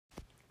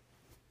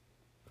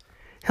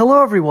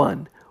Hello,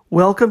 everyone.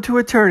 Welcome to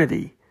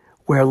Eternity,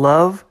 where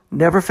love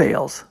never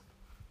fails.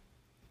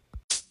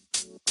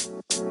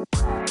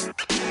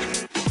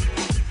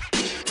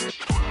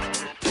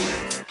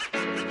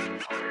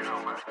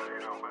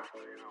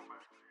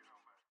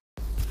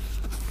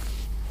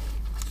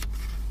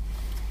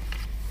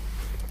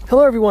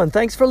 Hello, everyone.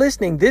 Thanks for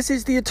listening. This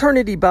is the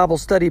Eternity Bible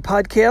Study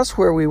Podcast,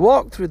 where we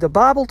walk through the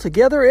Bible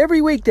together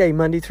every weekday,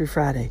 Monday through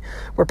Friday.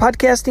 We're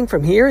podcasting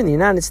from here in the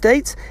United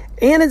States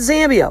and in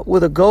Zambia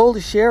with a goal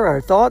to share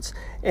our thoughts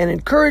and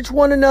encourage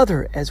one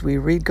another as we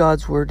read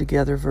God's Word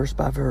together verse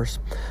by verse.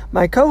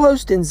 My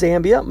co-host in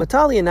Zambia,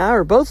 Matali, and I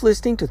are both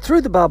listening to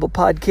Through the Bible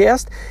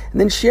podcast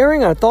and then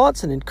sharing our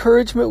thoughts and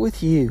encouragement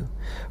with you.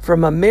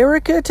 From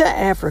America to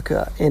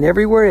Africa and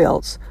everywhere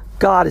else,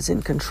 God is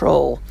in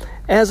control.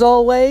 As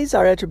always,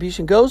 our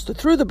attribution goes to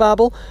Through the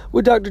Bible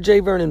with Dr. J.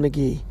 Vernon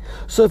McGee.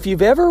 So if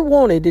you've ever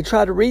wanted to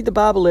try to read the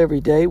Bible every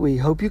day, we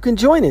hope you can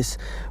join us.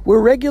 We're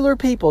regular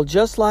people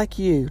just like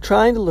you,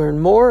 trying to learn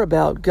more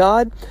about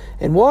God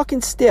and walk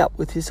in step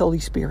with His Holy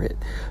Spirit.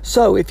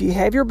 So if you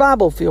have your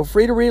Bible, feel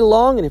free to read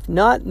along, and if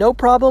not, no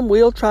problem,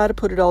 we'll try to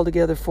put it all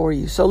together for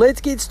you. So let's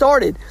get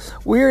started.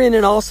 We're in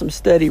an awesome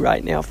study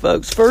right now,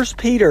 folks. 1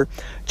 Peter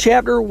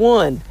chapter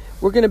 1.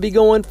 We're going to be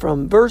going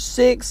from verse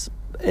 6,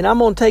 and I'm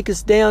going to take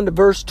us down to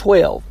verse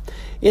 12.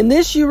 In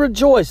this you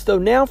rejoice, though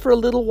now for a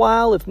little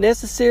while, if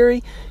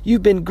necessary,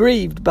 you've been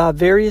grieved by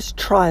various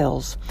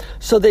trials,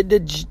 so that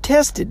the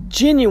tested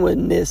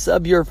genuineness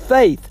of your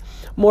faith,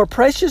 more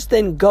precious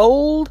than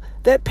gold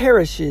that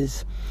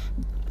perishes,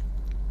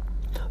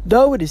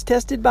 though it is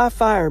tested by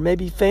fire, may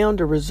be found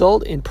to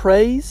result in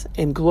praise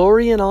and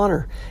glory and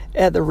honor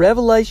at the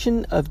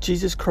revelation of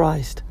Jesus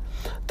Christ.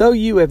 Though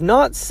you have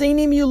not seen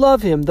Him, you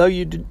love Him. Though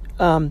you do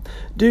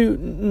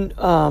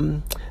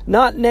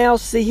not now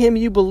see Him,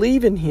 you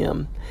believe in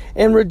Him,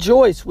 and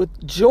rejoice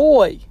with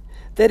joy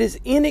that is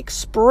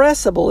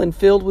inexpressible and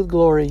filled with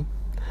glory,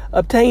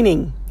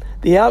 obtaining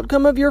the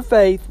outcome of your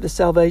faith, the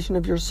salvation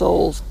of your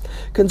souls.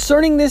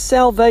 Concerning this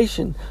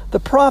salvation, the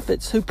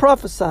prophets who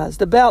prophesied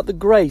about the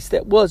grace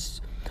that was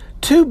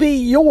to be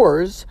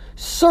yours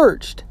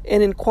searched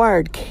and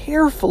inquired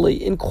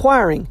carefully,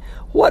 inquiring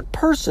what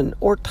person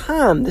or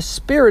time the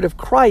Spirit of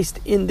Christ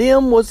in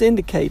them was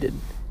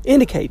indicating.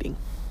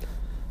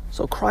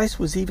 So Christ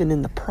was even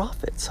in the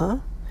prophets,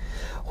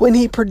 When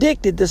He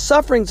predicted the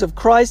sufferings of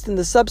Christ and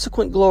the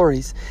subsequent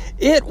glories,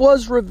 it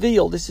was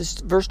revealed, this is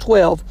verse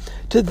 12,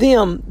 to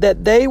them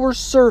that they were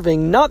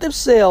serving not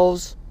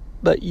themselves,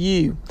 but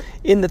you,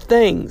 in the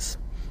things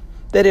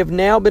that have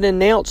now been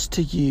announced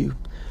to you,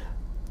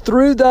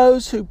 through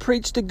those who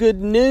preach the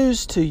good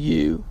news to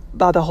you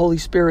by the Holy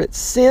Spirit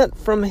sent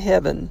from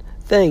heaven,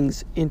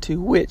 things into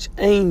which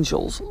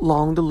angels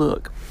long to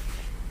look.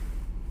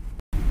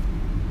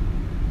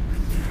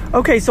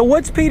 Okay, so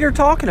what's Peter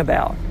talking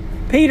about?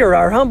 Peter,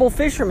 our humble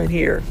fisherman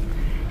here,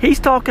 he's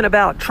talking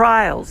about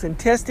trials and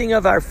testing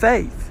of our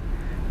faith.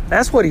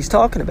 That's what he's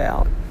talking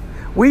about.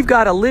 We've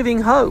got a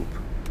living hope.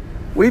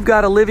 We've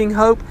got a living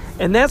hope,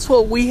 and that's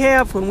what we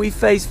have when we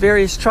face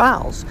various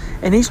trials.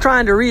 And he's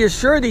trying to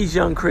reassure these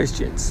young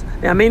Christians.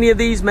 Now, many of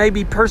these may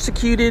be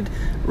persecuted,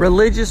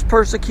 religious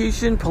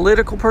persecution,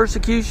 political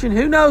persecution.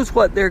 Who knows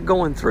what they're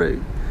going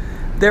through?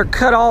 They're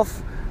cut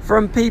off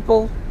from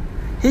people.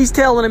 He's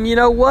telling them, you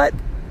know what?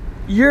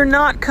 You're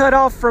not cut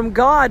off from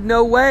God,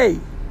 no way.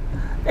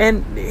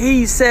 And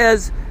he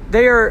says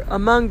they're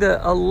among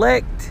the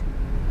elect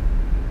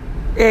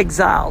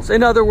exiles.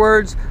 In other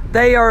words,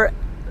 they are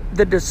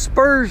the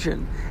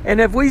dispersion.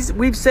 And if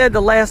we've said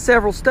the last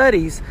several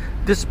studies,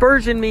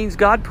 dispersion means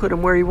God put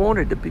them where He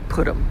wanted to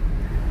put them.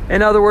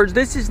 In other words,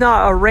 this is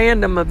not a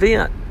random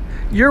event.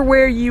 You're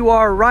where you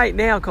are right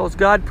now because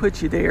God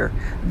put you there.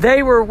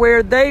 They were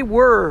where they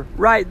were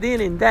right then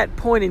in that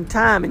point in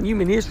time in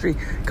human history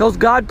because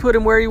God put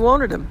them where He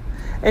wanted them.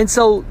 And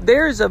so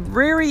there's a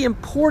very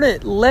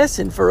important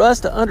lesson for us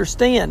to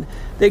understand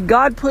that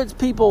God puts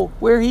people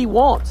where He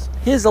wants.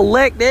 His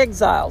elect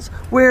exiles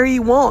where He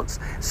wants.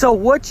 So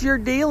what you're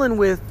dealing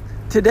with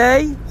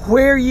today,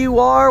 where you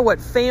are, what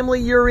family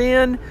you're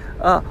in,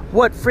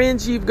 what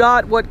friends you've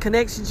got, what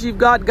connections you've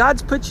got,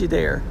 God's put you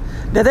there.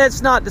 Now,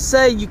 that's not to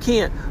say you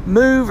can't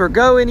move or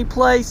go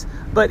anyplace,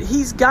 but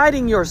He's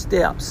guiding your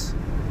steps.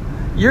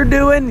 You're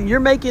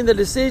making the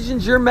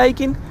decisions you're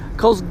making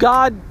because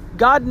God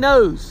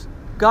knows.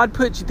 God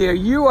put you there.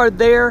 You are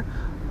there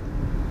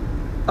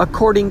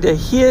according to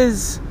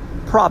His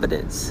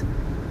providence.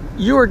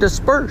 You are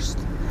dispersed,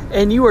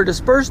 and you are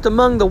dispersed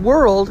among the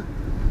world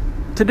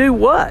to do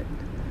what?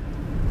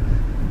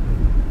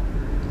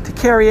 To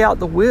carry out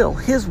the will,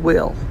 His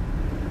will.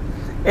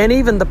 And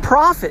even the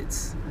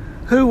prophets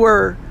who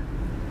were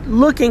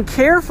looking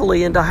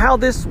carefully into how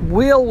this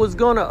will was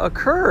going to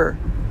occur,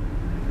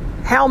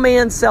 how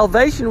man's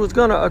salvation was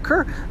going to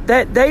occur,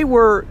 that they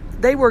were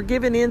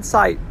given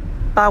insight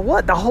by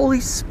what? The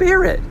Holy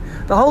Spirit.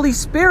 The Holy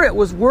Spirit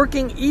was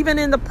working even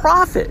in the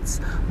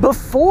prophets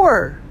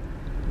before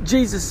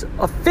Jesus'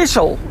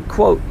 official,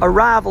 quote,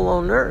 arrival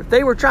on earth.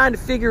 They were trying to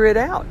figure it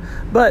out.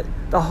 But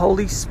the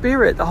Holy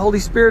Spirit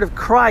of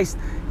Christ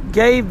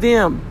gave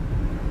them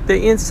the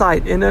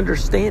insight and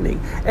understanding.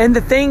 And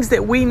the things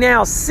that we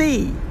now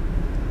see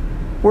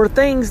were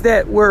things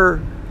that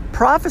were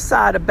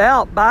prophesied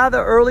about by the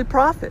early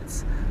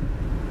prophets.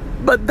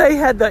 But they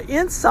had the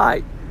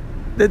insight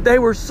that they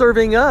were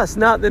serving us,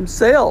 not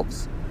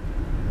themselves,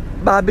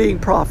 by being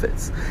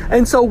prophets.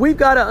 And so we've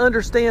got to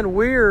understand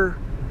we're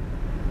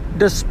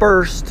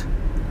dispersed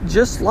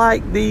just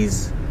like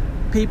these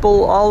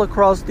people all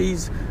across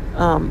these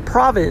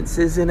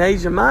provinces in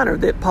Asia Minor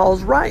that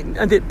Paul's writing,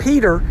 that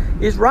Peter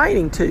is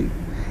writing to.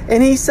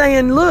 And he's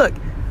saying, look,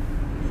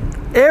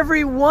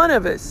 every one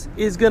of us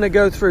is going to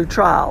go through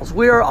trials.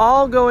 We are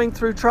all going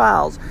through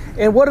trials.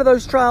 And what do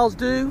those trials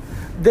do?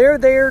 They're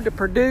there to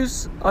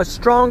produce a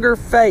stronger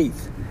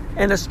faith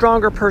and a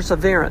stronger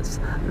perseverance.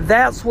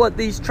 That's what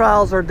these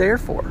trials are there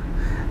for.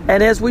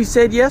 And as we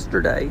said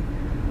yesterday,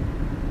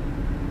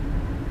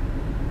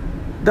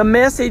 the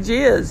message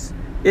is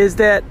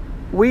that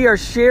we are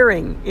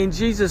sharing in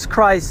Jesus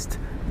Christ's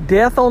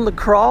death on the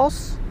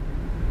cross.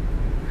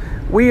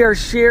 We are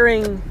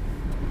sharing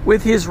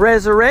with His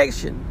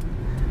resurrection.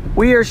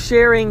 We are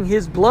sharing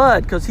His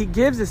blood because He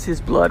gives us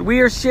His blood. We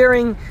are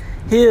sharing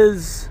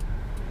His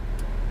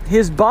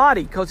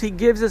body because He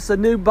gives us a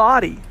new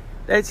body.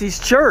 That's His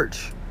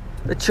church.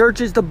 The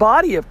church is the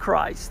body of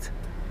Christ.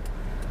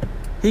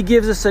 He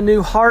gives us a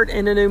new heart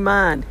and a new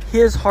mind.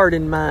 His heart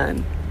and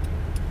mind.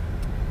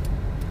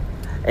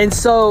 And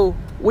so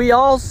we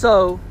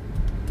also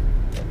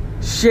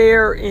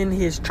share in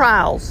His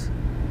trials.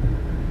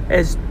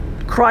 As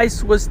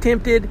Christ was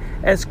tempted,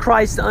 as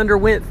Christ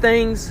underwent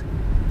things,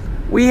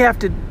 we have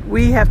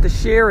to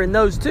share in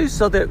those too,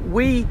 so that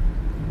we,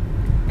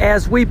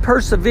 as we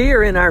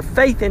persevere in our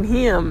faith in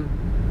Him,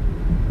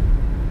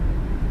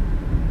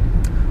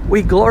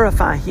 we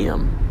glorify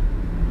Him.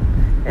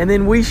 And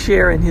then we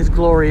share in His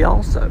glory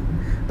also.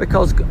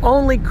 Because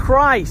only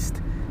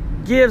Christ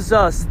gives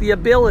us the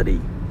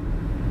ability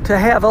to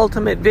have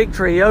ultimate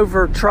victory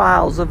over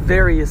trials of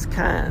various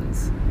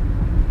kinds.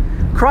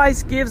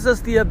 Christ gives us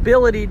the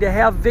ability to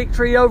have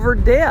victory over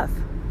death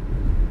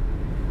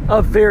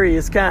of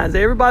various kinds.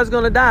 Everybody's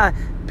going to die.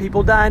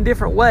 People die in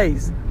different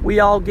ways. We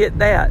all get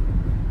that.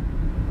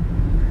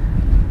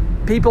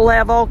 People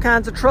have all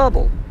kinds of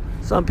trouble.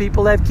 Some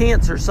people have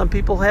cancer. Some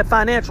people have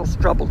financial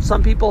trouble.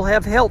 Some people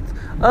have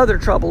other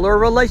trouble or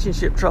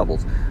relationship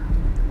troubles.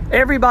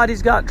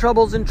 Everybody's got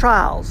troubles and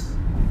trials.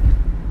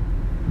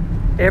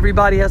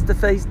 Everybody has to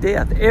face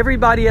death.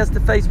 Everybody has to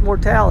face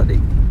mortality.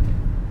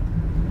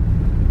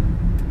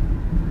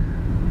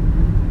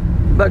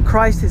 But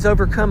Christ has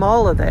overcome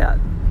all of that.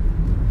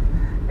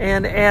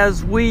 And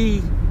as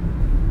we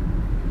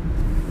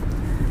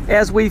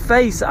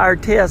face our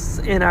tests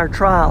and our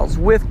trials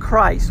with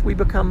Christ, we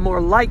become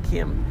more like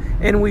Him.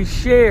 And we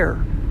share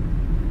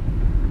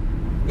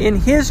in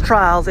His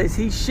trials as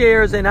He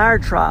shares in our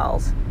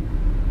trials.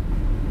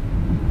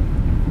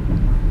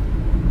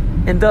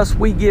 And thus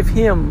we give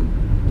Him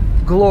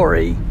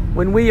glory.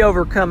 When we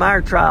overcome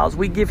our trials,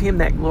 we give Him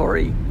that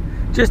glory.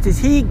 Just as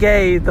He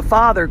gave the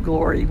Father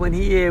glory when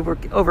He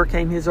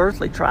overcame His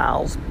earthly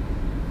trials.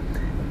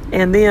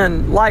 And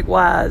then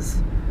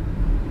likewise,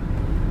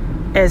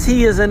 as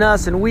He is in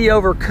us and we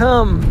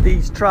overcome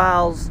these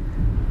trials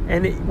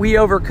and we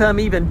overcome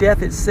even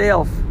death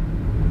itself,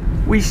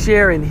 we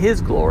share in His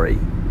glory.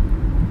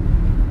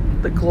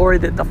 The glory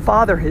that the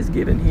Father has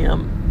given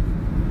Him.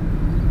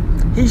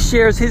 He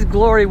shares His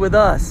glory with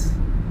us.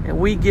 And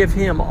we give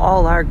Him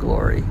all our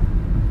glory.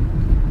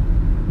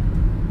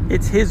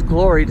 It's His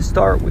glory to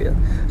start with.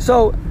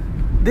 So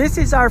this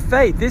is our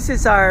faith. This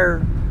is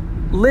our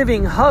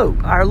living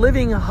hope. Our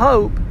living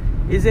hope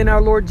is in our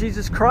Lord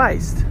Jesus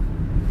Christ.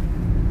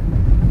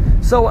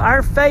 So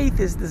our faith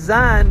is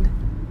designed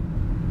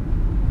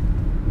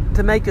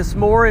to make us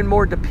more and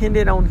more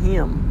dependent on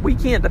Him. We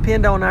can't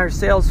depend on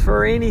ourselves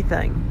for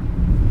anything.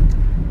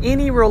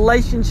 Any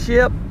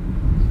relationship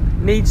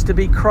needs to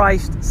be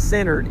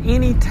Christ-centered.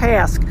 Any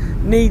task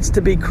needs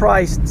to be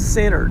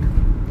Christ-centered.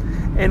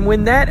 And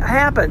when that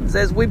happens,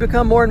 as we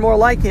become more and more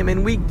like Him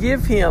and we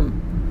give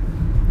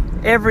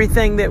Him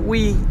everything that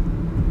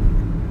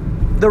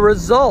the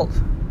result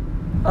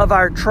of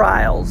our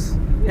trials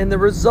and the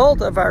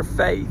result of our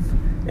faith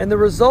and the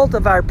result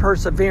of our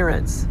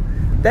perseverance,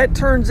 that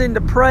turns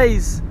into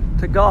praise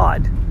to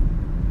God.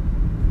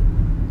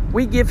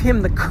 We give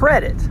Him the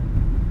credit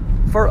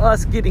for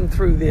us getting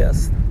through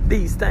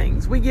these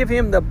things. We give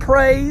Him the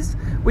praise,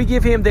 we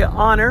give Him the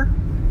honor,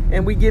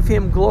 and we give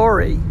Him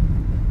glory.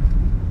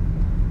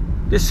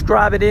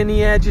 Describe it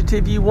any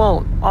adjective you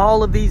want.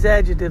 All of these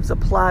adjectives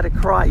apply to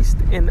Christ.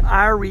 And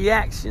our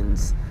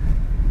reactions,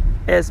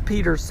 as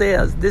Peter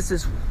says, this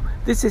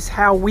is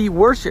how we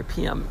worship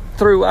Him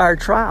through our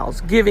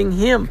trials, giving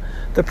Him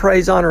the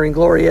praise, honor, and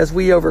glory as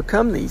we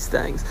overcome these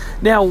things.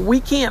 Now, we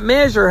can't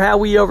measure how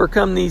we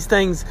overcome these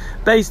things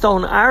based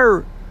on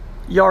our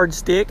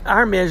yardstick,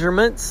 our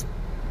measurements.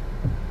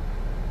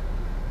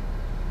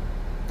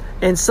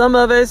 And some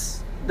of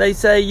us, they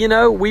say,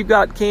 we've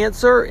got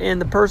cancer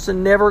and the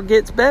person never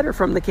gets better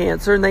from the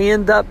cancer and they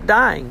end up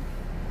dying.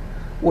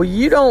 Well,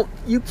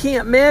 you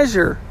can't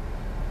measure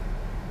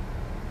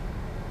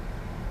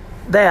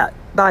that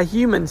by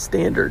human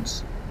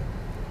standards.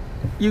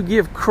 You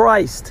give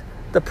Christ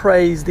the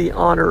praise, the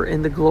honor,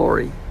 and the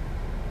glory.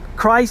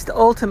 Christ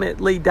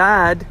ultimately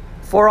died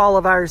for all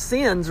of our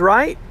sins,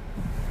 right?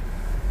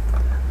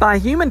 By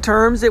human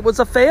terms, it was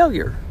a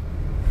failure.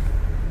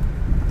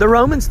 The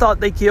Romans thought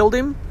they killed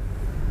him.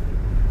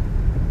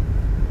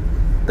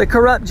 The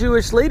corrupt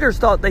Jewish leaders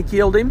thought they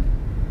killed him.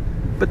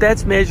 But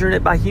that's measuring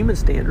it by human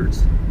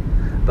standards.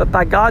 But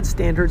by God's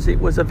standards, it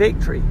was a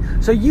victory.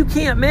 So you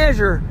can't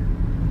measure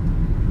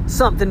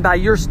something by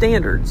your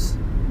standards.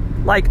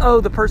 Like, oh,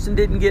 the person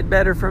didn't get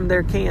better from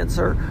their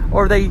cancer,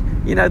 or they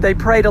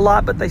prayed a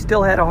lot, but they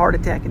still had a heart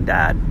attack and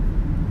died.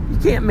 You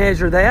can't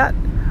measure that.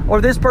 Or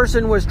this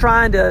person was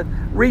trying to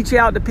reach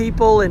out to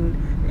people and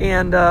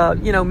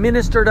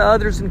minister to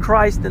others in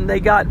Christ, and they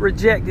got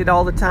rejected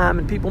all the time,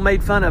 and people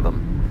made fun of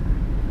them.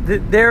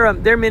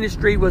 Their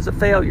ministry was a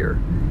failure.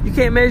 You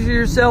can't measure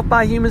yourself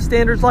by human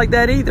standards like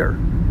that either.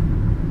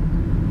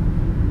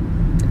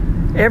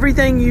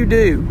 Everything you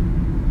do,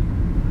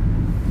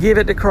 give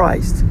it to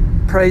Christ.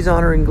 Praise,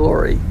 honor, and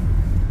glory.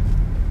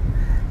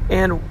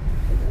 And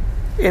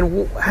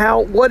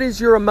what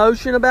is your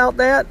emotion about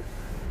that?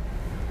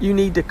 You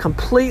need to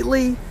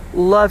completely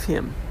love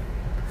Him.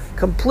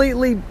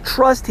 Completely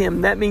trust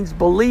Him. That means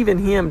believe in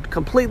Him.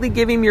 Completely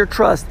give Him your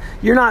trust.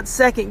 You're not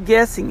second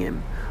guessing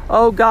Him.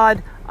 Oh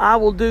God, I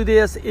will do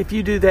this if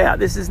you do that.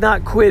 This is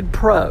not quid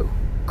pro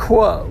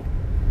quo.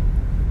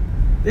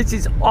 This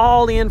is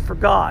all in for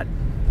God.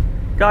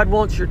 God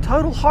wants your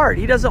total heart.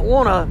 He doesn't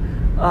want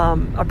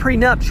a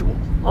prenuptial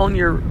on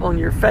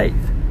your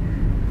faith.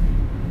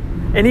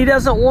 And He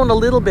doesn't want a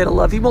little bit of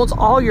love. He wants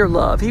all your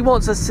love. He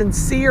wants a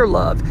sincere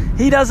love.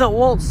 He doesn't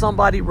want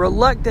somebody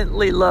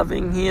reluctantly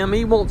loving Him.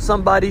 He wants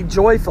somebody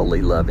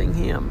joyfully loving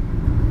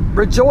Him.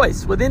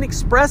 Rejoice with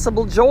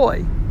inexpressible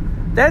joy.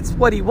 That's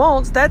what He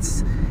wants.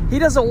 He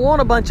doesn't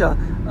want a bunch of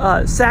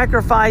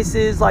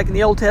sacrifices like in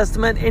the Old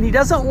Testament. And He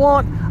doesn't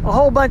want a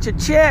whole bunch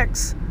of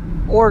checks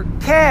or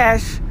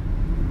cash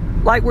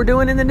like we're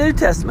doing in the New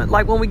Testament,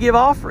 like when we give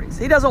offerings.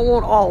 He doesn't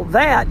want all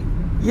that.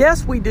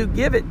 Yes, we do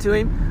give it to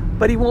Him,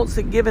 but He wants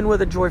it given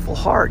with a joyful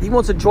heart. He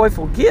wants a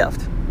joyful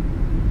gift.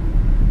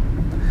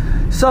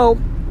 So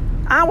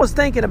I was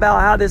thinking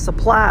about how this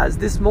applies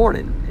this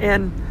morning,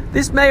 and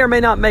this may or may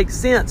not make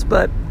sense,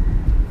 but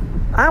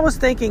I was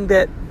thinking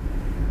that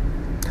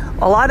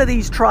a lot of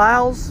these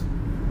trials,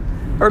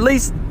 or at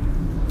least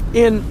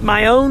in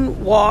my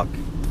own walk,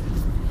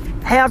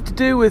 have to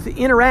do with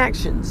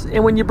interactions.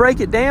 And when you break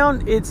it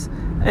down, it's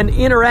an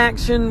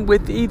interaction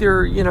with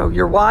either,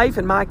 your wife,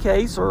 in my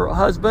case, or a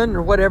husband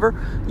or whatever,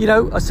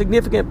 a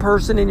significant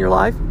person in your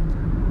life,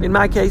 in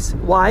my case,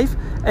 wife.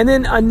 And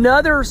then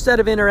another set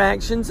of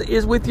interactions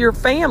is with your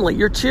family,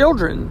 your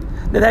children.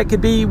 Now that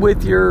could be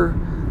with your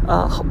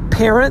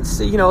parents,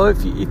 if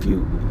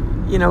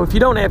you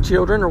don't have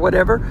children or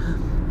whatever.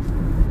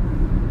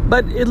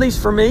 But at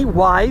least for me,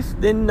 wife,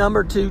 then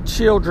number 2,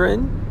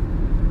 children.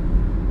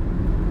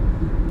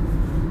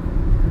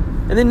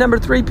 And then number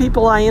 3,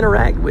 people I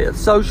interact with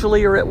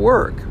socially or at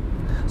work.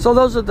 So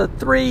those are the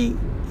 3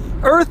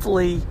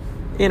 earthly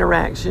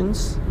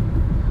interactions.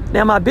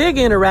 Now my big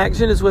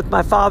interaction is with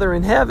my Father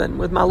in heaven,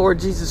 with my Lord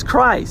Jesus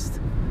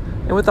Christ,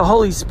 and with the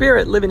Holy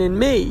Spirit living in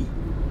me.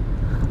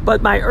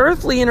 But my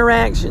earthly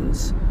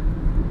interactions,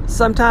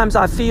 sometimes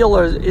I feel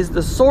is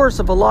the source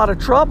of a lot of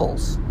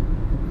troubles.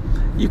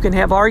 You can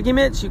have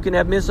arguments, you can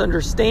have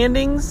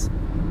misunderstandings,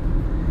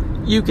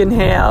 you can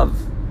have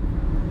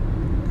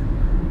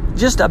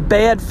just a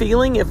bad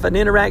feeling if an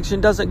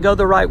interaction doesn't go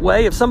the right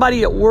way. If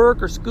somebody at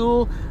work or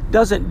school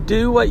doesn't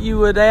do what you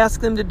would ask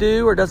them to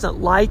do, or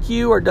doesn't like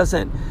you, or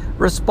doesn't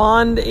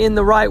respond in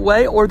the right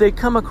way, or they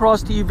come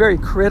across to you very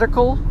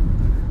critical,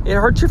 it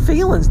hurts your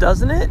feelings,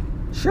 doesn't it?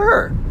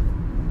 Sure.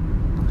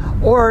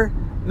 Or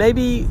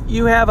maybe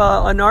you have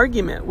an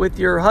argument with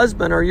your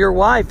husband or your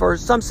wife or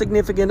some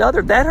significant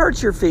other. That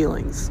hurts your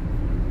feelings.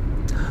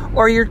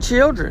 Or your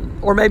children,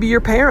 or maybe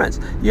your parents.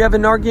 You have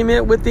an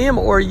argument with them,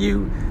 or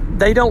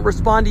they don't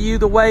respond to you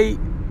the way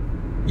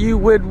you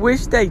would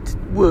wish they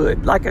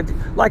would, like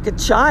a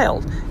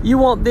child. You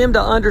want them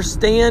to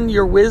understand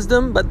your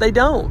wisdom, but they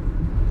don't.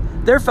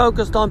 They're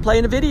focused on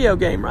playing a video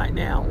game right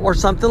now, or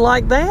something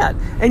like that.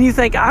 And you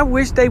think, I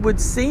wish they would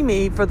see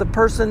me for the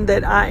person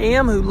that I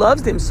am, who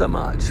loves them so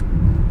much.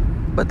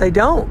 But they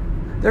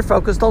don't. They're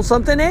focused on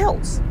something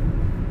else.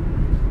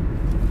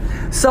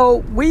 So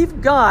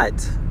we've got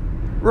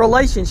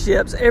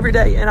relationships every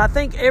day. And I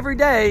think every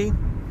day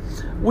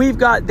we've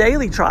got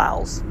daily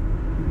trials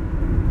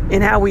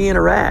in how we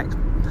interact.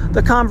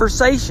 The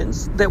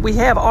conversations that we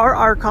have, are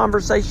our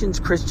conversations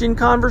Christian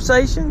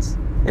conversations?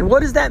 And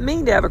what does that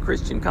mean to have a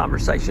Christian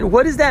conversation?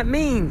 What does that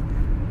mean?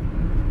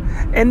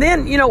 And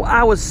then,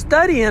 I was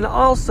studying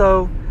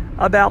also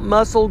about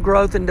muscle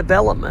growth and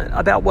development,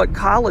 about what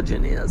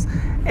collagen is.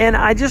 And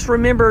I just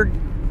remembered,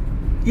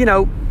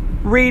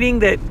 reading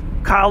that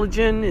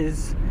collagen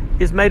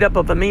is made up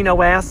of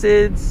amino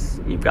acids.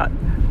 You've got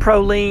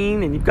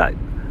proline, and you've got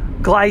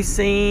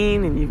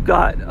glycine, and you've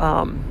got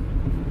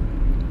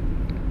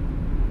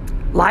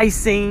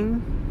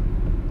lysine,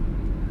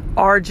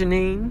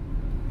 arginine.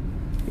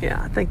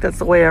 Yeah, I think that's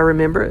the way I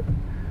remember it.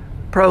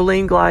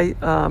 Proline,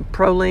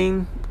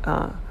 glycine,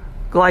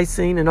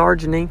 and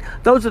arginine.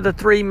 Those are the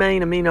three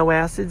main amino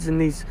acids in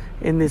this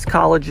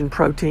collagen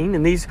protein.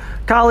 And these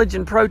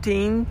collagen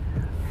protein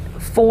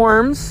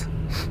forms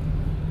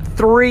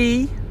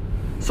three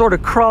sort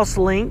of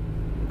cross-linking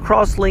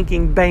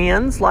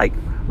bands, like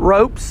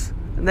ropes.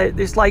 And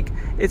it's like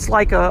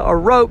a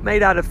rope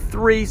made out of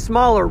three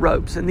smaller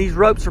ropes, and these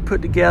ropes are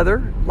put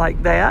together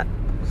like that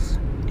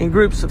in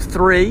groups of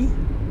three.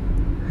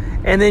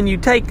 And then you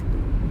take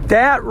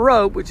that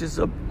rope, which is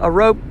a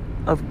rope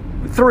of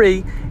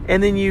three,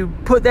 and then you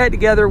put that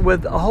together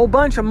with a whole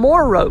bunch of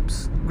more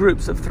ropes,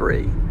 groups of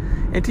three,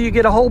 until you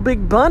get a whole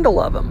big bundle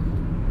of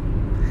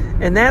them.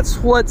 And that's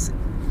what's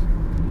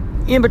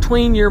in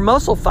between your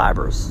muscle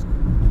fibers.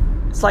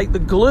 It's like the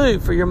glue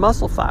for your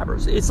muscle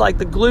fibers. It's like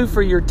the glue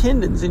for your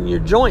tendons and your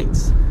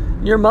joints,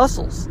 your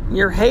muscles,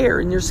 your hair,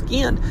 and your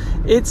skin.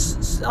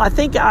 I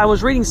think I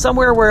was reading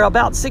somewhere where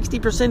about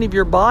 60% of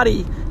your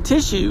body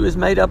tissue is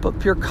made up of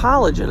pure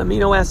collagen,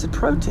 amino acid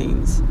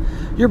proteins.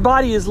 Your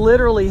body is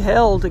literally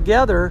held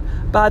together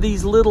by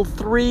these little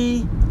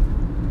three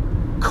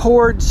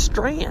cord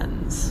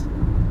strands.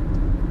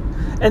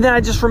 And then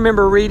I just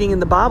remember reading in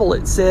the Bible,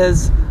 it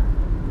says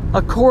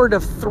a cord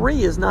of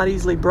three is not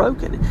easily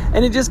broken.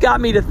 And it just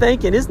got me to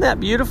thinking, isn't that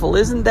beautiful?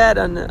 Isn't that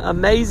an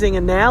amazing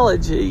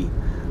analogy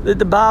that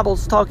the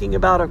Bible's talking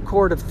about a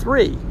cord of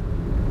three?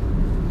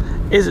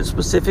 Is it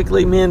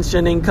specifically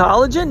mentioning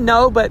collagen?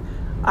 No, but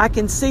I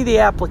can see the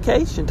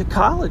application to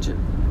collagen.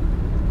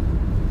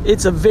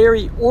 It's a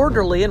very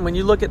orderly, and when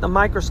you look at the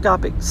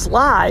microscopic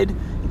slide,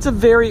 it's a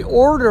very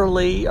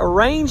orderly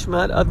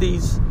arrangement of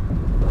these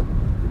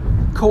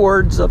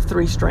cords of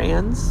three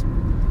strands.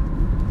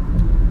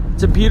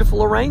 It's a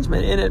beautiful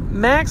arrangement, and it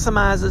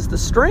maximizes the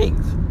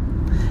strength.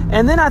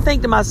 And then I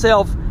think to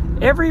myself,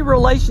 every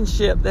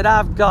relationship that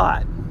I've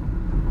got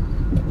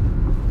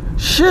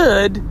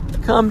should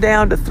come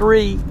down to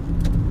three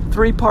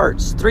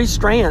parts, three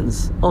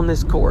strands on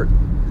this cord.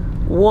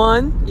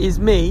 One is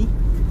me.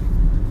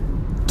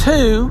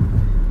 Two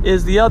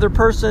is the other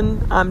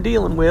person I'm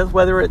dealing with,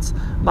 whether it's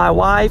my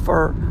wife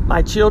or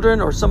my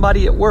children or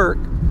somebody at work.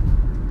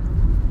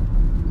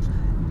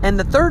 And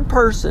the third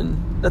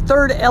person, the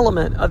third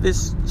element of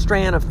this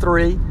strand of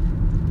three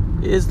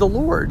is the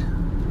Lord,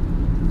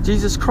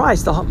 Jesus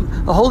Christ, the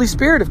Holy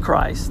Spirit of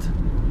Christ.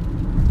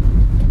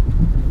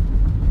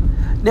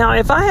 Now,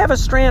 if I have a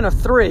strand of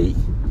three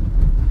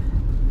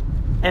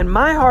and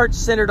my heart's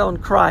centered on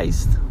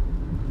Christ,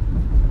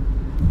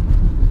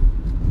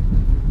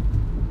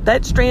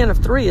 that strand of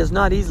three is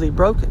not easily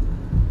broken.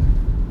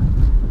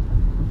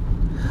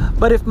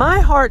 But if my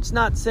heart's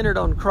not centered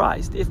on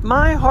Christ, if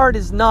my heart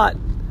is not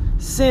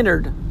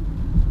centered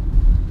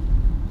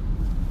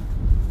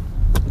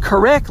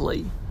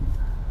correctly,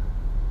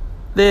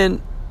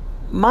 then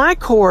my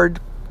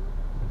cord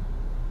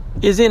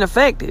is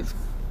ineffective.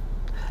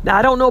 Now,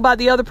 I don't know about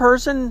the other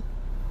person.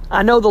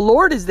 I know the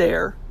Lord is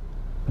there.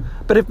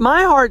 But if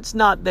my heart's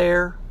not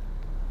there,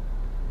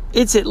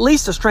 it's at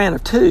least a strand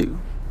of two,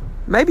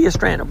 maybe a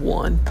strand of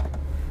one.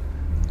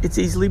 It's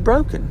easily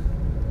broken.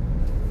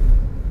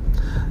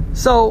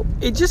 So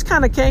it just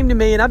kind of came to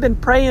me, and I've been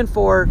praying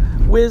for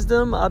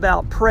wisdom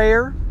about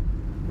prayer.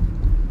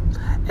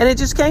 And it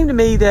just came to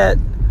me that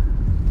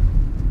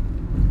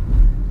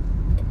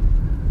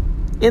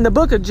in the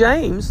book of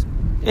James,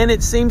 and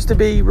it seems to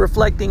be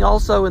reflecting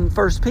also in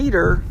 1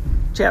 Peter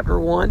chapter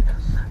 1,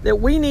 that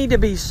we need to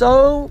be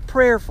so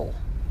prayerful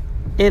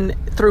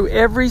through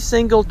every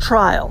single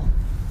trial.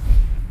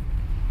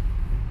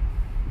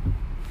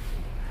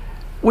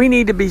 We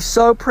need to be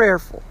so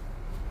prayerful.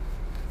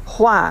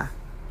 Why?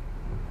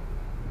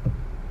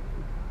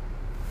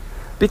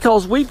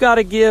 Because we've got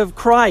to give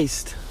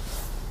Christ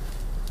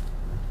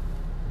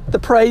the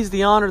praise,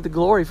 the honor, the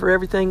glory for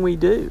everything we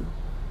do.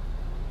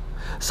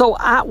 So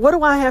what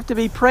do I have to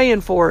be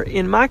praying for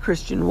in my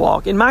Christian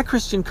walk, in my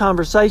Christian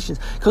conversations?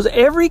 Because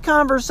every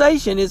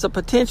conversation is a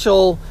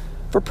potential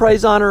for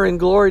praise, honor, and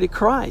glory to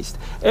Christ.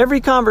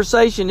 Every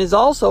conversation is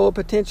also a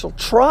potential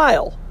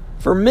trial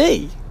for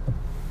me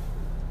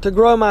to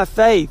grow my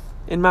faith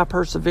and my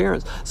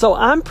perseverance. So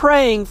I'm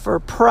praying for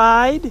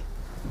pride,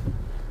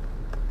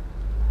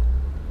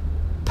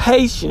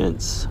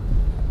 patience,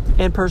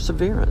 and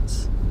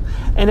perseverance.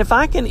 And if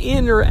I can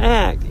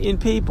interact in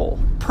people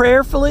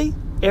prayerfully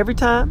every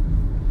time,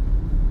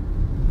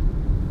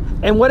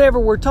 and whatever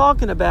we're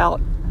talking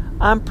about,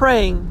 I'm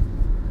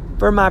praying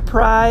for my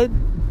pride,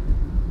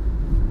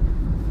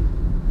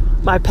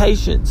 my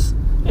patience,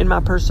 and my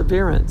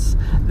perseverance,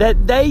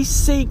 that they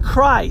see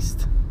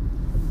Christ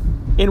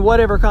in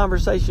whatever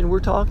conversation we're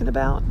talking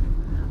about,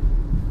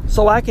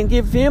 so I can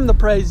give Him the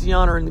praise, the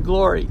honor, and the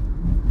glory.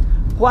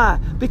 Why?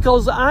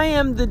 Because I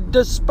am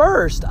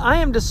dispersed. I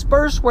am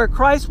dispersed where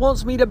Christ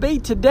wants me to be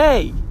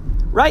today,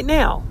 right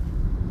now.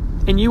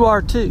 And you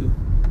are too.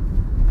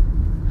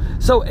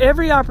 So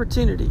every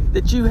opportunity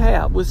that you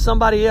have with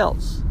somebody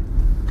else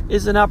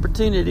is an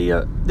opportunity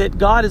that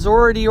God has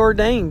already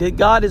ordained, that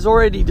God has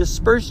already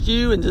dispersed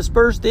you and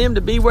dispersed them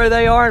to be where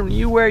they are and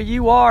you where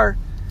you are.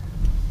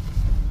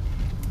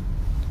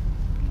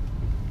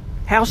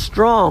 How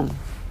strong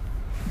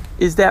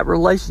is that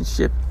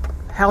relationship?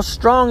 How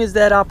strong is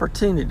that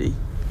opportunity?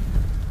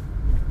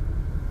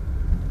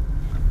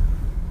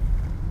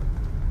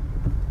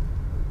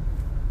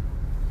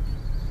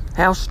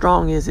 How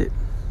strong is it?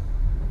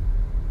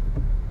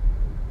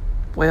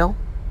 Well,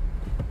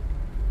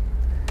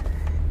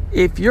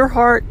 if your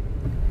heart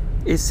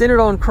is centered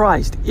on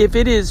Christ, if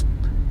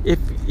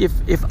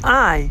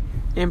I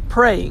am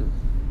praying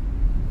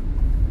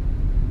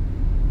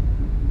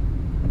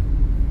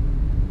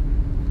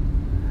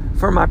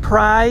for my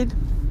pride,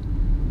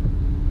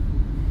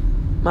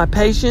 my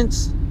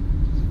patience,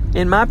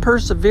 and my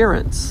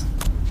perseverance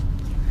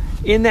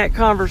in that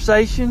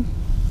conversation,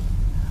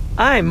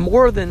 I am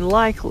more than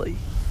likely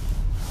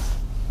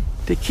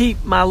to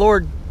keep my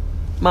Lord,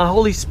 my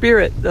Holy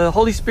Spirit, the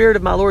Holy Spirit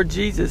of my Lord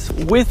Jesus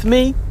with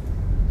me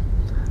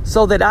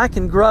so that I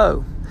can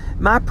grow.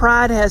 My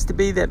pride has to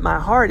be that my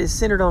heart is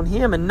centered on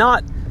Him and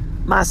not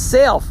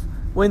myself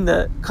when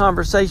the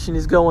conversation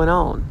is going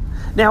on.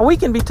 Now, we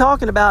can be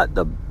talking about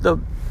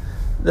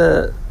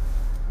the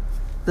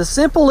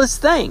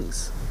simplest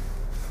things.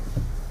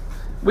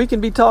 We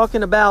can be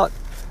talking about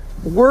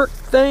work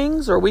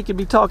things, or we could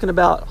be talking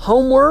about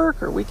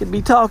homework, or we could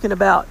be talking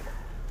about,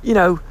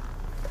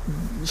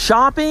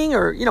 shopping,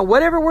 or,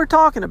 whatever we're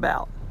talking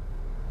about.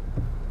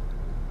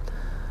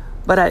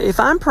 But if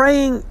I'm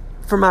praying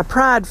for my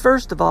pride,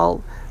 first of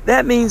all,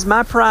 that means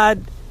my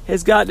pride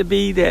has got to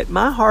be that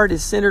my heart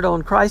is centered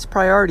on Christ's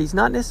priorities,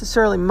 not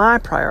necessarily my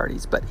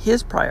priorities, but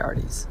His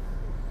priorities.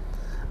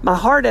 My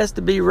heart has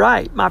to be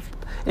right.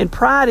 And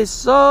pride is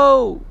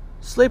so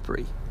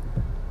slippery.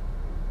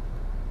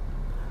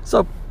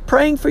 So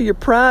praying for your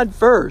pride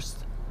first.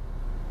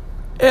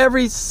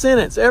 Every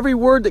sentence, every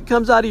word that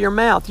comes out of your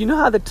mouth. You know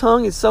how the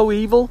tongue is so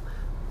evil?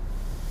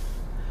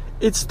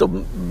 It's the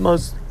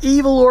most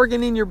evil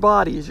organ in your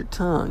body is your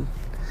tongue.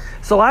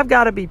 So I've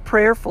got to be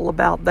prayerful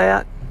about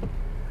that.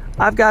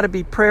 I've got to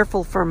be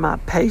prayerful for my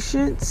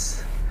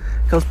patience.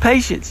 Because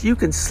patience, you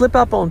can slip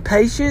up on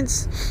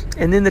patience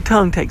and then the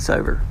tongue takes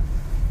over.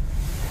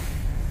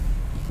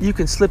 You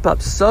can slip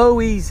up so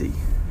easy.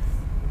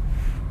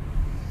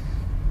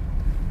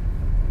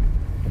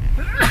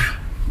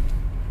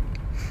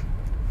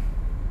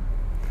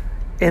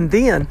 And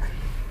then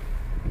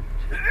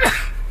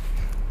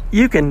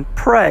you can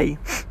pray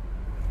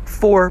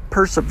for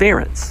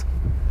perseverance.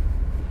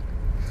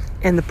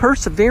 And the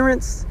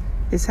perseverance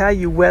is how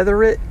you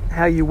weather it,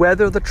 how you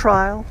weather the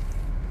trial,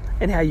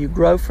 and how you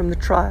grow from the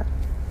trial.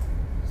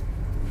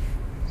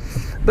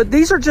 But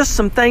these are just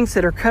some things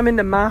that are coming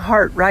to my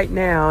heart right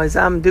now as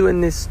I'm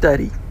doing this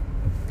study.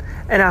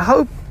 And I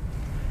hope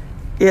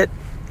it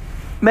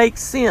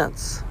makes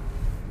sense.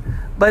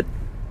 But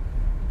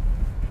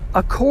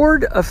a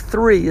cord of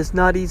 3 is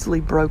not easily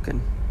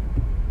broken.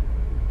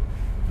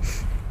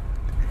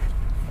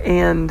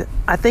 And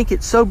I think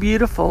it's so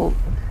beautiful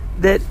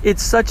that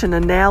it's such an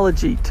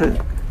analogy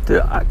to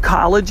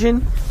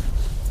collagen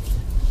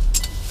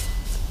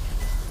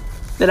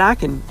that I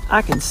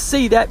can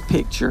see that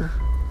picture.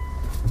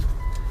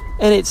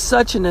 And it's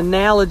such an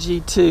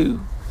analogy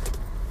to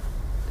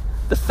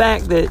the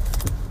fact that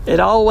it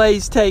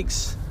always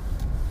takes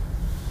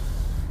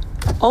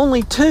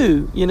only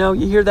 2. You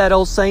hear that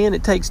old saying,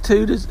 it takes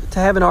 2 to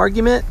have an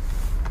argument.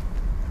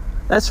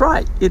 That's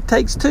right. It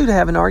takes 2 to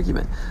have an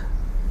argument.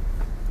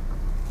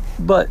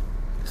 But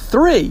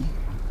 3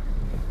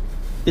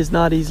 is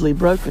not easily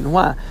broken.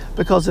 Why?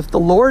 Because if the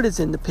Lord is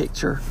in the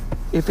picture,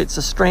 if it's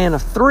a strand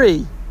of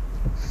 3,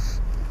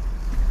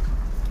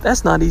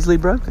 that's not easily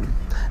broken.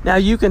 Now,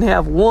 you can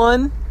have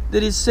one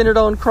that is centered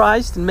on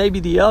Christ and maybe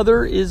the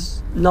other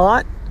is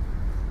not.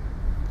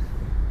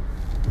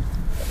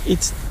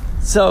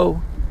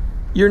 So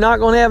you're not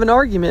going to have an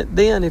argument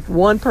then if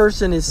one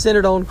person is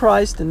centered on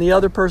Christ and the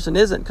other person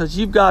isn't, because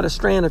you've got a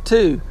strand of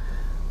 2.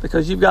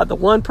 Because you've got the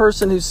one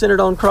person who's centered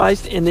on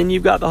Christ and then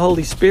you've got the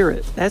Holy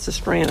Spirit. That's a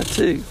strand of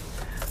 2.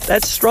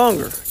 That's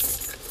stronger.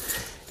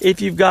 If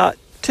you've got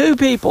 2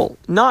 people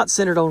not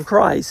centered on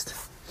Christ,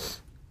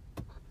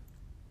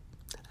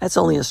 that's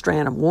only a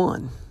strand of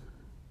 1.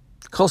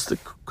 Because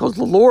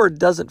the Lord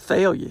doesn't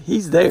fail you.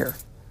 He's there.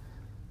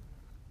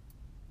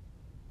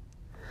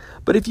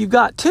 But if you've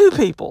got 2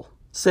 people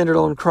centered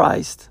on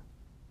Christ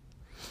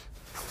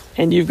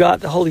and you've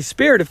got the Holy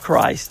Spirit of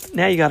Christ,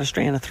 now you got a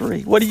strand of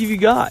 3. What have you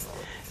got?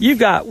 You've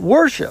got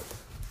worship.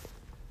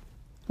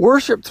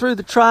 Worship through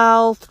the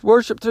trial,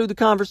 worship through the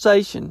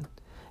conversation,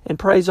 and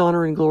praise,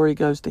 honor, and glory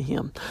goes to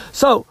Him.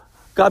 So,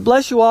 God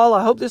bless you all.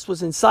 I hope this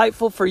was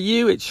insightful for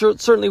you. It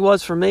certainly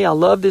was for me. I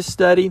love this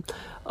study.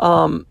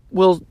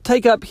 We'll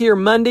take up here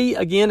Monday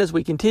again as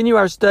we continue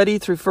our study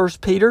through 1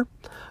 Peter.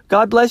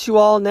 God bless you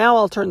all. Now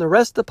I'll turn the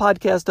rest of the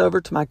podcast over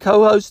to my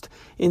co-host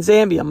in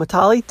Zambia.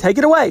 Matali, take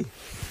it away.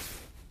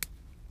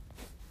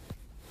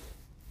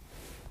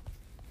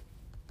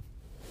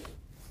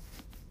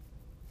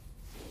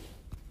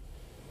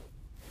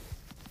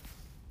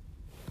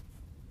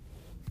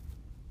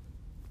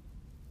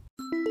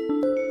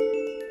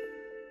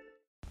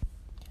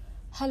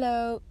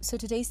 Hello, so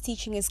today's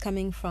teaching is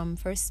coming from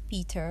 1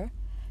 Peter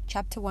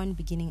chapter 1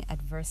 beginning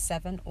at verse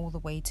 7 all the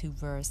way to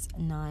verse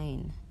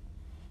 9.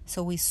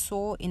 So we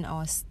saw in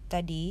our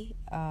study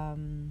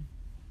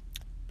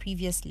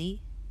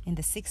previously in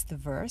the 6th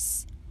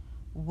verse,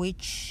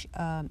 which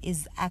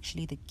is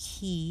actually the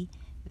key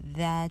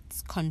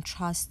that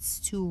contrasts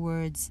two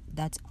words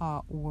that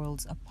are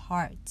worlds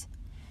apart.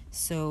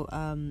 So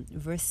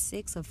verse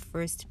 6 of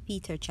 1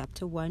 Peter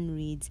chapter 1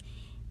 reads,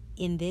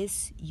 "In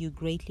this you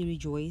greatly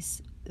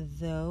rejoice,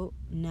 though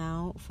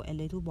now for a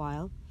little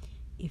while,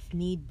 if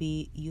need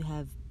be, you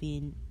have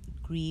been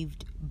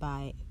grieved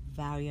by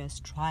various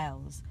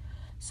trials."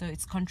 So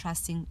it's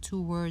contrasting two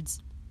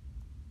words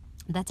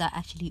that are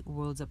actually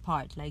worlds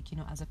apart. Like,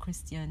 as a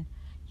Christian,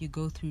 you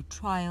go through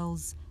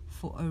trials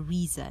for a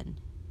reason,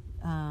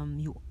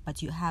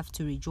 but you have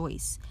to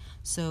rejoice.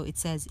 So it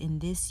says, "In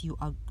this you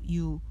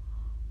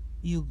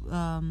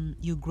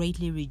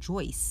greatly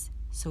rejoice."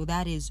 So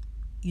that is,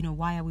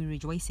 why are we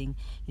rejoicing?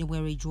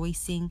 We're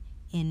rejoicing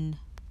in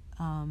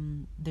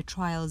the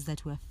trials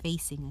that we're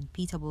facing, and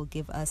Peter will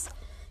give us,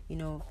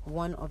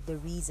 one of the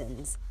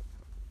reasons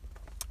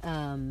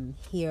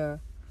here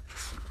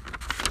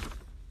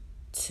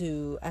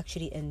to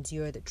actually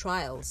endure the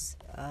trials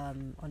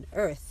on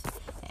earth.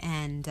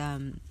 And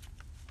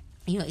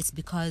it's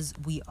because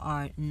we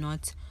are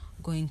not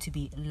going to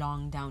be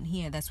long down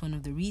here. That's one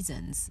of the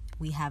reasons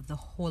we have the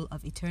whole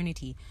of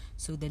eternity.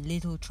 So the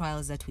little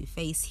trials that we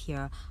face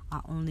here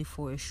are only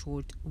for a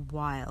short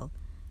while,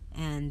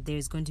 and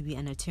there's going to be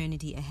an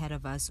eternity ahead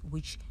of us,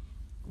 which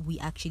we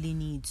actually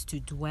need to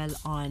dwell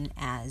on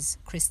as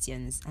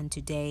Christians. And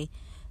today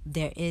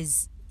there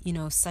is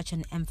such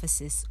an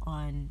emphasis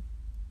on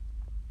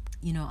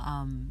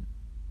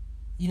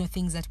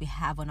things that we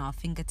have on our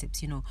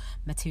fingertips,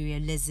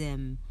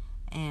 materialism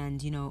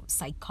and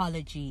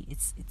psychology.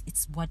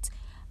 It's what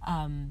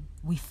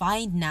we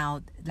find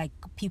now. Like,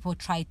 people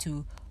try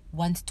to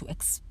want to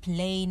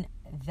explain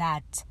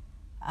that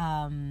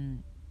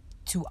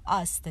to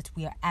us, that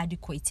we are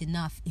adequate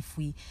enough if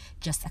we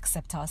just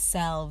accept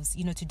ourselves.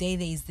 Today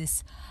there is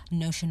this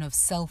notion of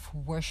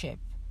self-worship,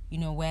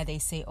 where they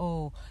say,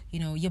 oh,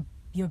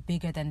 you're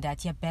bigger than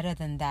that, you're better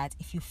than that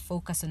if you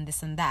focus on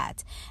this and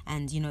that.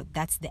 And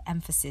that's the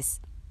emphasis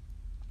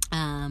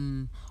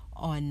on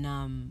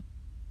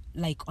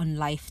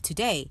life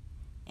today.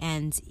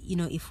 And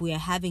if we are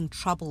having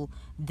trouble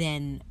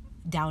then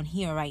down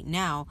here right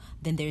now,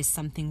 then there is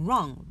something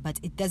wrong. But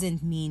it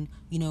doesn't mean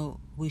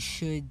we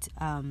should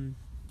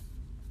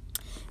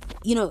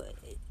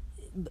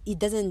it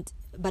doesn't,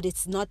 but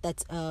it's not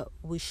that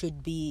we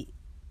should be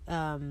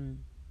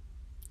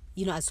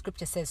as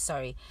scripture says,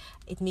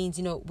 it means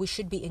we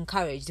should be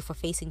encouraged if we're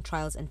facing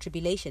trials and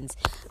tribulations,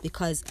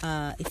 because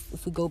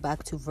if we go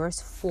back to verse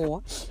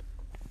 4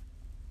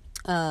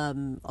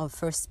 of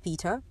 1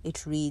 Peter,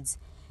 it reads,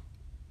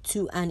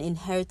 "To an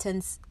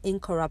inheritance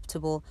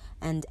incorruptible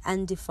and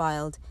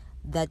undefiled,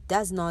 that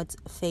does not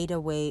fade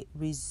away,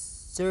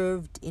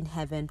 reserved in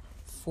heaven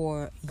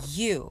for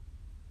you."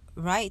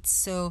 Right?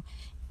 So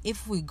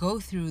if we go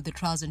through the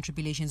trials and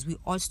tribulations, we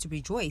ought to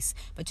rejoice.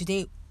 But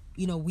today,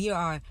 we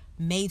are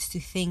made to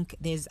think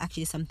there's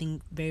actually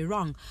something very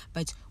wrong.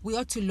 But we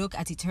ought to look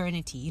at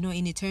eternity.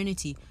 In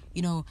eternity,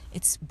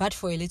 it's but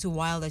for a little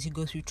while that you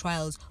go through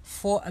trials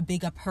for a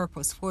bigger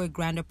purpose, for a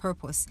grander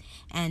purpose.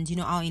 And,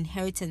 our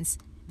inheritance,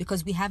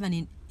 because we have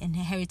an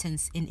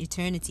inheritance in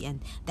eternity,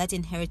 and that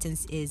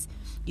inheritance is,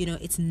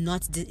 it's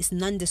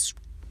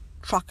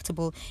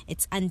non-destructible,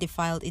 it's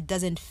undefiled, it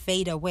doesn't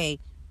fade away.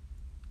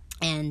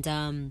 And,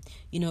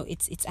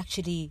 it's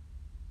actually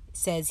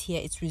says here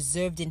it's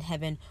reserved in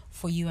heaven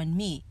for you and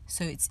me.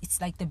 So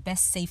it's like the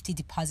best safety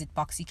deposit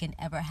box you can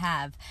ever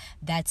have.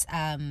 That's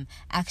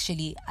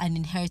actually an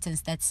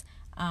inheritance that's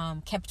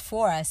kept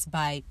for us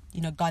by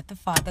God the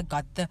Father,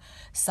 God the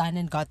Son,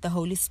 and God the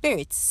Holy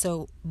Spirit.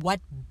 So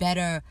what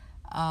better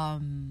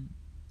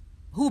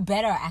who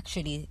better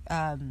actually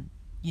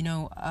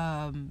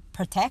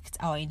protect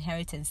our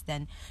inheritance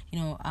than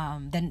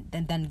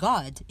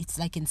God? It's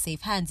like in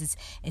safe hands.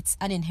 It's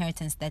an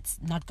inheritance that's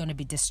not going to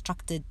be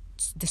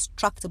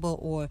destructible,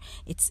 or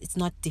it's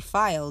not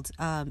defiled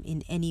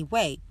in any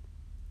way.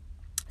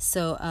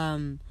 So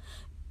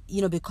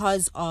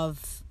because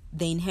of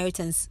the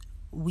inheritance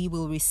we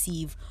will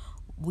receive,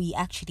 we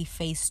actually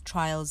face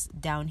trials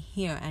down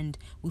here, and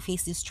we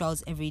face these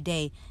trials every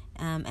day.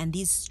 And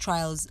these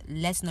trials,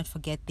 let's not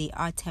forget, they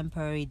are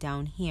temporary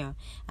down here.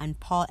 And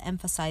Paul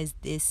emphasized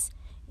this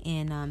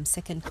in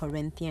 2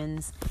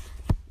 Corinthians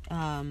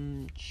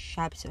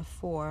chapter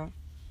 4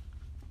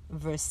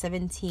 verse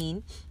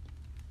 17,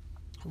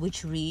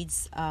 which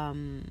reads,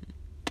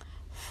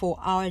 "For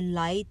our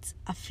light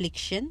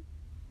affliction,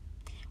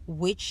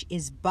 which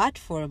is but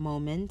for a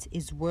moment,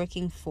 is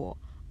working for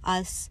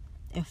us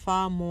a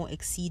far more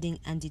exceeding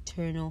and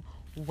eternal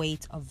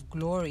weight of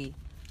glory."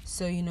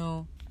 So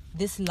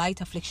this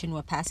light affliction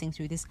we're passing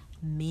through, this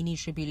mini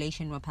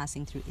tribulation we're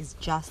passing through, is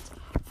just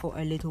for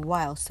a little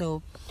while.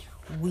 So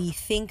we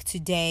think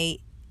today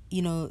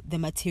the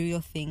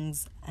material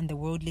things and the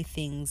worldly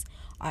things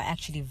are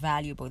actually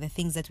valuable. The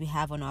things that we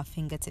have on our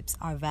fingertips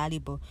are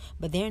valuable,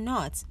 but they're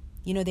not.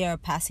 They are a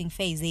passing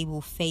phase. They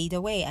will fade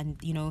away, and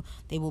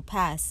they will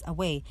pass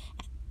away,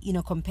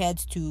 compared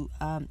to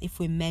if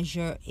we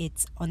measure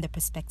it on the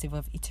perspective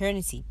of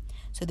eternity.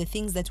 So the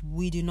things that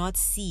we do not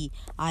see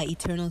are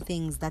eternal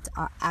things that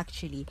are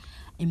actually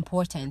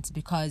important,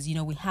 because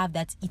we have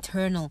that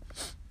eternal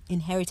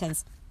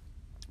inheritance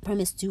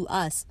promised to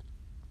us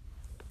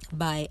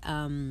by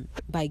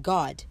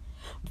God.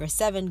 Verse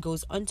 7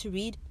 goes on to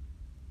read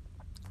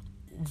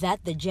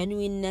that the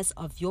genuineness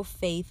of your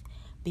faith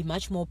be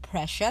much more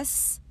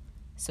precious.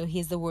 So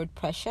here's the word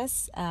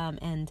precious,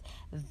 and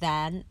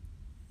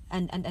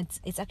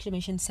it's actually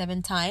mentioned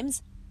 7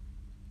 times.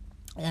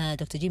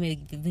 Dr. G.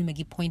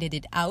 McGee pointed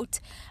it out.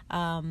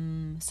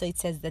 So it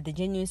says that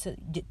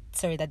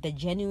the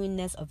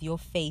genuineness of your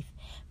faith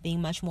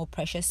being much more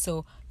precious.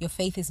 So your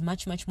faith is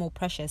much, much more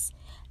precious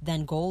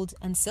than gold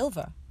and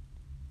silver.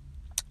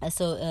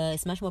 So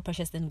it's much more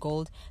precious than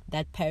gold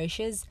that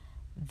perishes,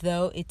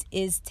 though it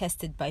is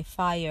tested by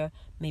fire,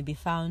 may be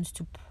found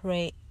to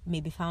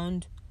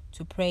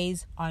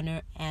praise,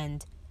 honor,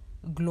 and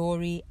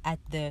glory at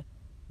the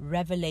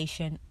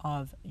revelation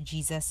of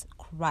Jesus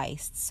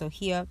Christ. So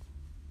here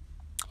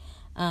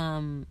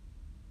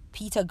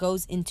Peter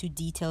goes into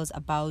details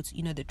about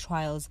the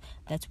trials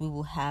that we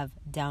will have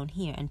down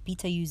here, and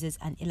Peter uses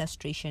an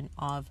illustration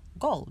of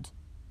gold.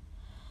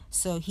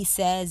 So he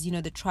says,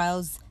 the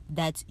trials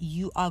that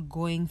you are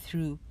going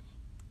through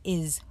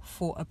is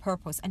for a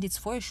purpose, and it's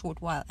for a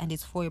short while, and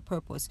it's for a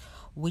purpose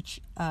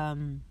which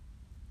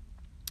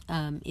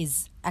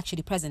is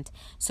actually present.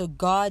 So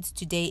God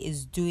today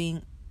is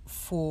doing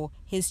for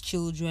his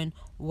children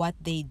what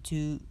they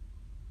do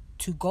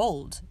to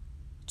gold,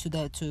 to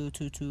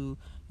the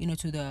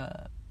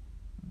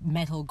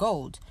metal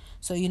gold.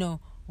 So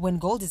when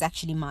gold is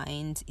actually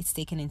mined, it's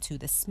taken into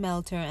the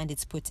smelter and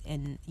it's put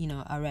in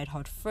a red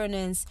hot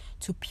furnace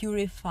to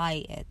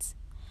purify it.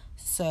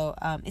 So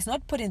it's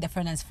not put in the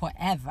furnace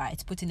forever,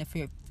 it's put in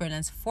the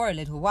furnace for a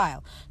little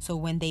while. So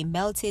when they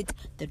melt it,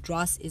 the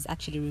dross is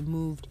actually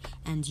removed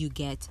and you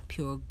get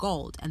pure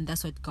gold. And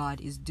that's what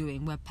God is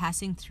doing. We're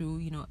passing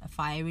through a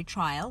fiery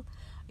trial.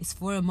 It's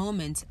for a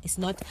moment. It's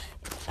not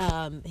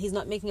he's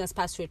not making us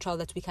pass through a trial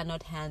that we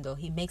cannot handle.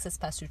 He makes us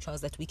pass through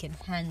trials that we can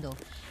handle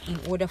in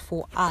order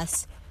for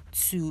us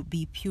to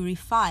be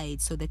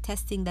purified. So the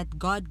testing that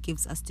God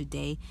gives us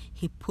today,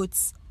 he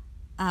puts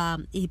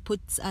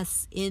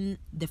us in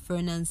the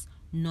furnace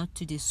not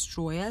to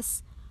destroy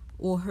us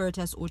or hurt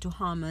us or to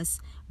harm us,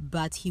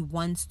 but he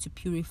wants to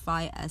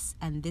purify us.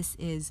 And this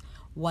is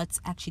what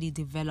actually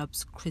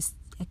develops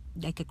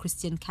like a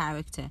Christian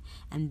character,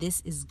 and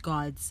this is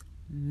God's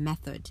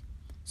method.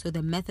 So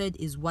the method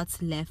is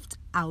what's left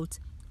out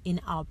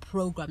in our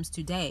programs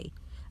today.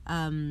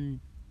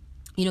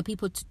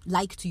 People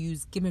like to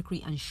use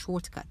gimmickry and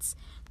shortcuts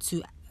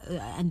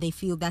and they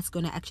feel that's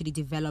going to actually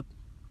develop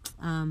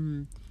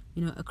a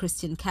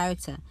Christian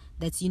character,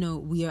 that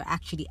we are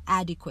actually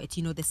adequate.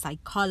 The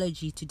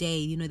psychology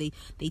today,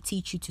 they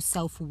teach you to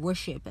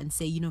self-worship and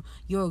say you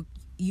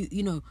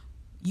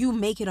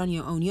make it on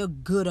your own, you're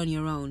good on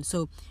your own.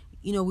 So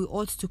we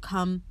ought to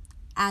come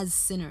as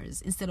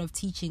sinners instead of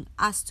teaching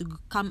us to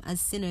come as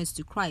sinners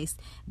to Christ.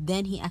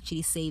 Then he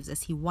actually saves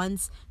us. He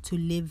wants to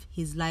live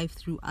his life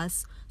through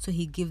us, so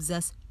he gives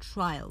us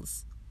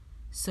trials.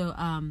 So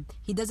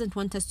he doesn't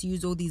want us to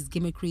use all these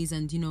gimmickries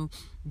and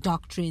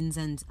doctrines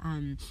and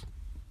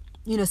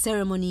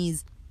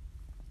ceremonies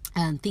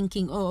and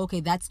thinking,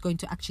 that's going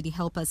to actually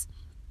help us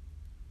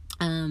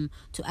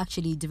to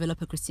actually develop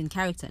a Christian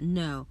character.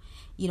 No,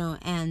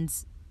 and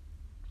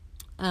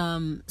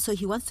so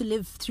he wants to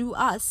live through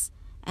us,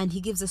 and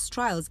he gives us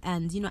trials.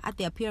 And at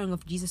the appearing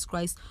of Jesus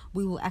Christ,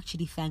 we will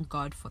actually thank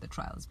God for the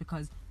trials,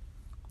 because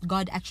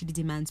God actually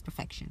demands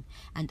perfection.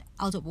 And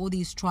out of all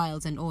these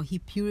trials and all, he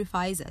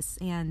purifies us.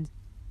 And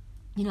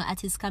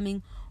at his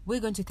coming, we're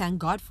going to thank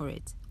God for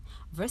it.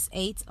 Verse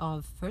 8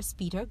 of 1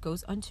 Peter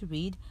goes on to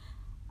read,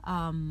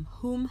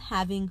 whom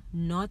having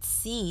not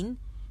seen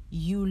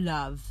you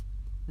love,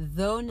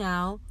 though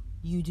now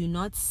you do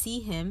not see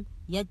him,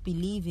 yet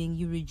believing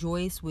you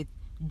rejoice with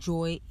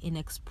joy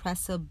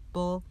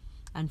inexpressible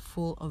and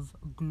full of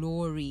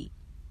glory.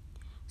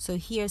 So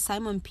here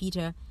Simon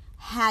Peter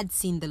had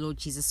seen the Lord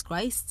Jesus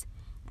Christ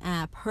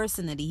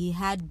personally. He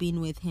had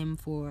been with him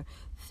for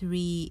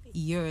 3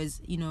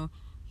 years.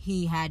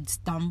 He had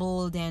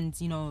stumbled and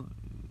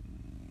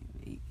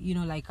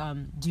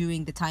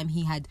during the time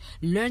he had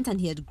learned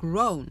and he had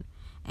grown,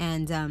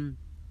 and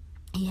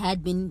he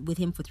had been with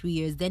him for 3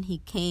 years. Then he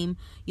came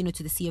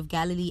to the Sea of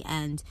Galilee,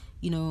 and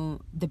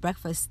the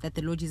breakfast that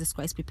the Lord Jesus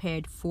Christ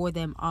prepared for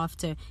them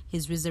after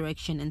his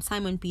resurrection. And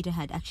Simon Peter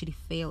had actually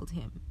failed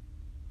him.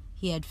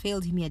 He had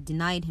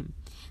denied him.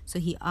 So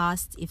he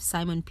asked if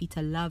Simon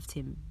Peter loved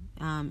him.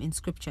 In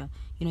scripture,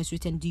 it's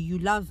written, do you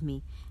love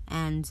me?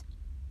 And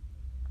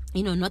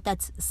not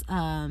that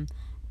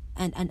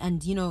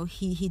and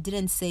he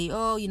didn't say,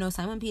 oh,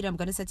 Simon Peter, I'm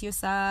gonna set you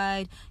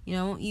aside, I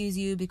won't use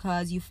you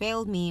because you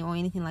failed me or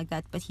anything like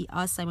that. But he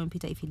asked Simon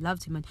Peter if he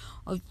loved him, and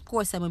of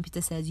course Simon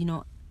Peter says,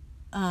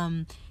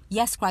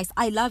 yes, Christ,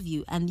 I love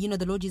you. And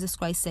the Lord Jesus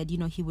Christ said,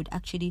 he would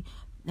actually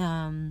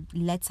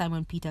let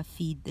Simon Peter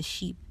feed the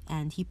sheep,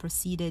 and he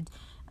proceeded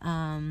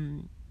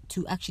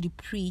to actually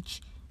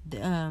preach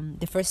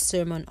the first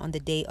sermon on the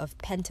day of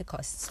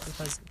Pentecost,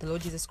 because the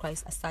Lord Jesus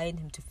Christ assigned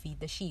him to feed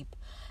the sheep.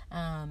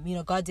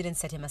 God didn't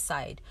set him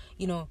aside.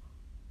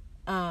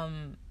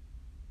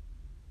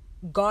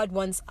 God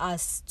wants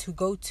us to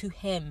go to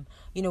him,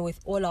 with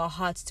all our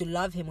hearts, to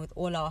love him with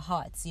all our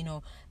hearts.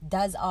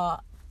 Does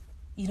our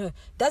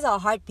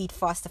heartbeat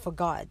faster for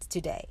God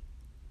today?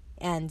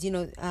 And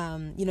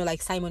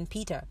like Simon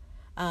Peter,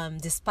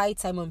 despite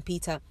Simon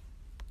Peter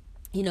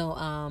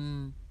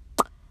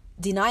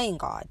denying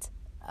God,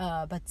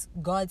 but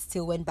God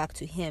still went back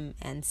to him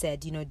and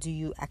said, do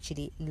you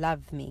actually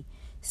love me?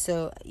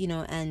 So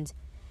and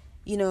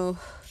you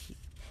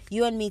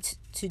and me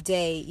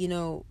today,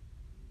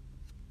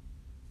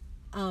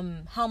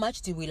 how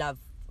much do we love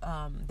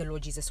the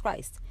Lord Jesus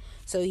Christ?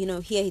 So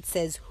here it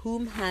says,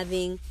 whom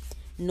having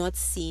not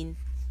seen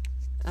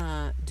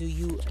do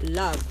you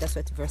love? That's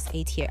what verse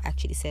 8 here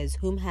actually says.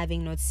 Whom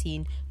having not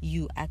seen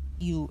you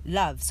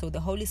love. So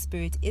the Holy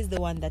Spirit is the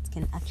one that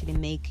can actually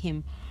make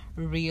him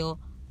real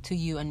to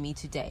you and me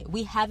today.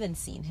 We haven't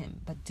seen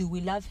him, but do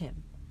we love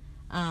him?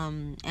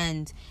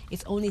 And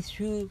it's only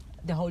through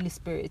the Holy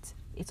Spirit.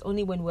 It's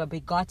only when we're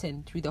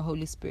begotten through the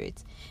Holy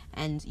Spirit,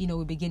 and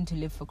we begin to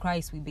live for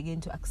Christ, we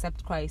begin to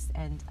accept Christ,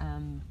 and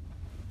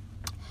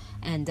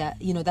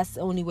that's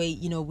the only way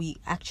we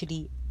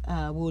actually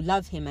will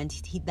love him, and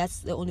that's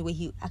the only way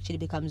he actually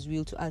becomes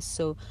real to us.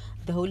 So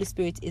the Holy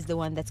Spirit is the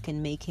one that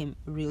can make him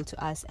real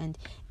to us. And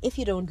if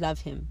you don't love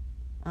him,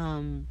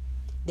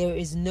 there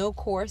is no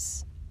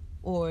course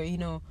or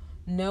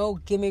no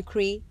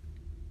gimmickry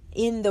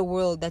in the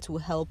world that will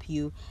help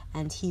you,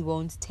 and he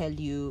won't tell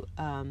you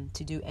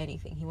to do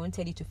anything. He won't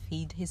tell you to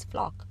feed his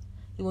flock.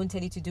 He won't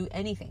tell you to do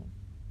anything.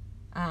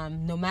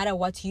 No matter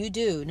what you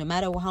do, no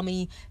matter how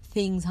many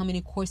things, how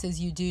many courses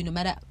you do, no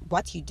matter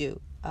what you do,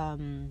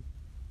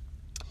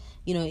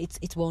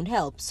 it won't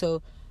help.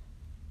 So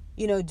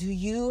do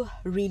you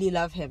really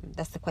love him?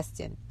 That's the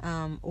question.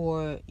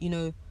 Or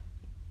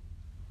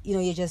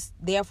you're just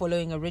there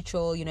following a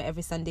ritual.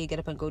 Every Sunday you get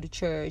up and go to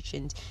church,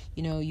 and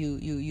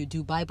you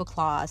do Bible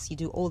class, you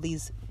do all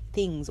these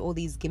things, all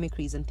these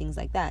gimmickries and things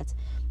like that,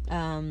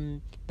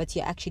 but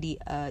you're actually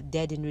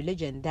dead in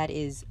religion. That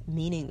is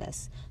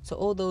meaningless. So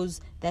all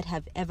those that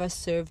have ever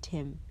served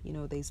him,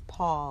 there's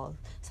Paul,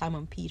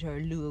 Simon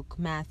Peter, Luke,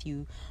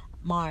 Matthew,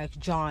 Mark,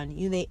 John,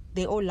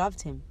 they all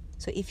loved him.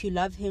 So if you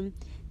love him,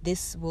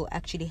 this will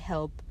actually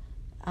help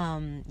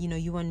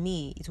you and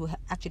me. It will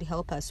actually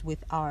help us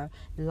with our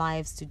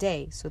lives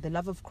today. So the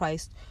love of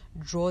Christ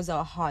draws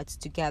our hearts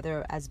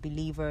together as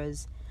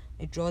believers.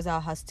 It draws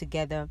our hearts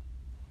together,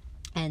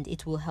 and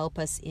it will help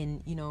us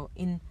in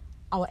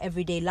our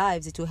everyday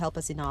lives. It will help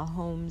us in our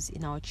homes,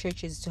 in our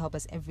churches, to help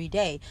us every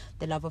day.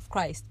 The love of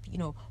Christ,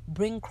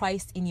 bring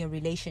Christ in your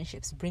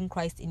relationships, bring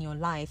Christ in your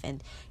life.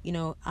 And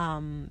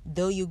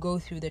though you go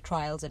through the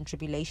trials and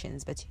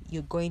tribulations, but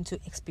you're going to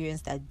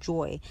experience that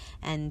joy,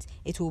 and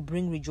it will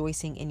bring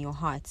rejoicing in your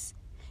hearts.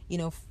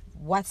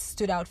 What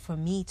stood out for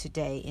me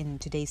today in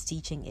today's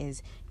teaching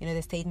is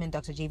the statement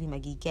Dr. J.V.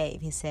 McGee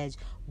gave. He said,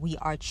 we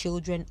are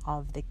children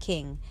of the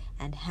King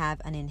and have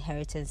an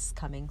inheritance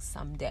coming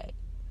someday.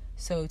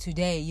 So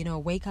today,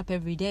 wake up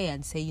every day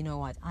and say,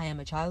 what? I am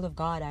a child of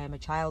God. I am a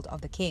child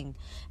of the King.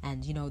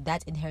 And,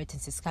 that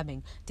inheritance is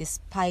coming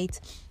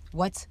despite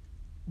what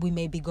we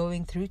may be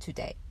going through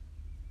today.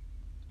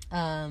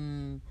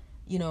 Draw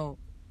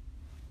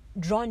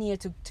near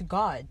to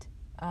God.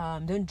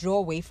 Don't draw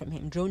away from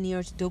him.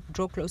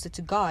 Draw closer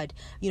to God.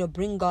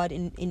 Bring God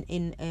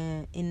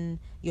in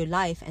your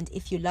life. And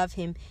if you love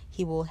him,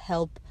 he will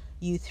help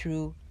you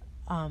through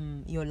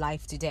your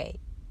life today.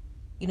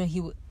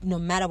 He will, no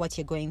matter what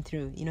you're going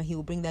through, he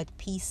will bring that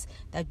peace,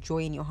 that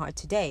joy in your heart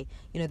today.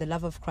 The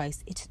love of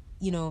Christ, it,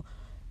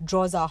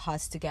 draws our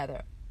hearts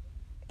together.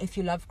 If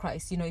you love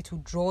Christ, it will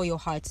draw your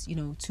hearts,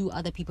 to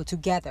other people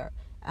together.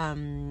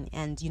 And,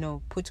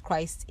 put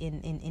Christ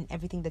in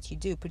everything that you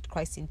do. Put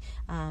Christ in,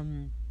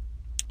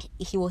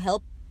 he will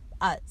help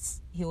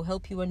us. He will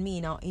help you and me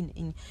in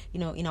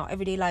our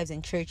everyday lives,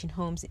 in church, in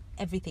homes,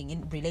 everything,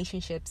 in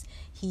relationships.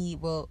 He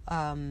will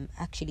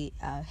actually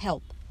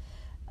help.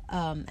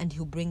 And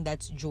he'll bring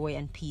that joy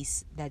and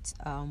peace that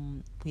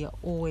we are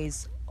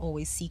always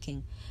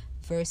seeking.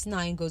 Verse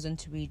 9 goes on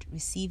to read,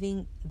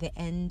 receiving the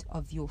end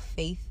of your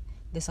faith,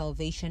 the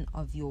salvation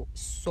of your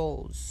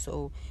souls.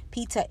 So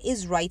Peter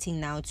is writing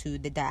now to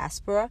the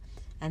diaspora,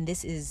 and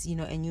this is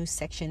a new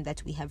section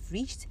that we have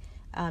reached.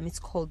 It's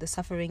called the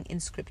suffering in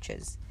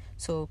scriptures.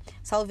 So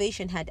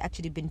salvation had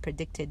actually been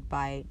predicted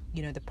by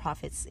the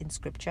prophets in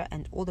scripture,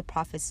 and all the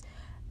prophets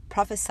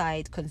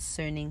prophesied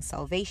concerning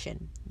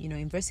salvation.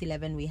 In verse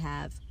 11 we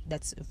have,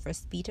 that's 1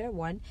 Peter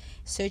 1,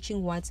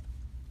 searching what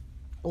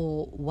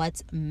or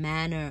what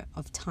manner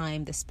of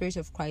time the Spirit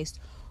of Christ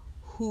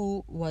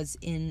who was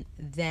in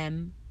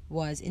them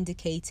was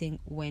indicating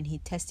when he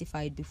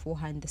testified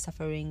beforehand the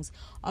sufferings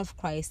of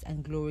Christ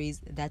and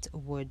glories that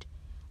would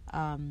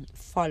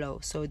follow.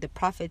 So the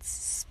prophets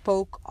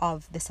spoke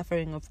of the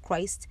suffering of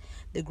Christ,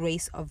 the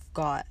grace of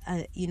God,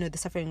 the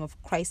suffering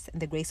of Christ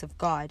and the grace of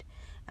God.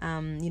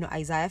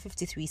 Isaiah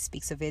 53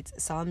 speaks of it,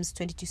 Psalms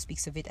 22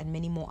 speaks of it, and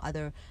many more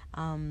other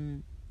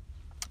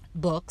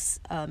books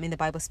in the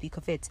Bible speak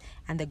of it,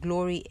 and the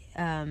glory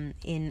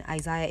in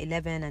Isaiah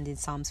 11 and in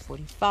Psalms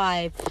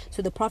 45.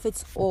 So the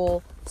prophets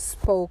all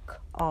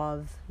spoke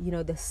of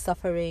the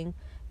suffering,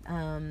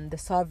 the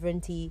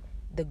sovereignty,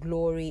 the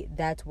glory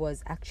that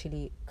was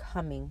actually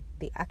coming.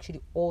 They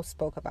actually all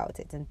spoke about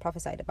it and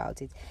prophesied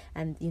about it,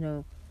 and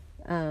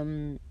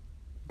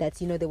that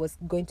there was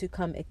going to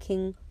come a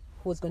king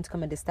who was going to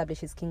come and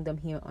establish his kingdom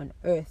here on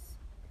earth.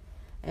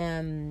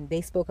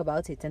 They spoke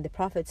about it, and the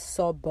prophets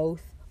saw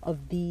both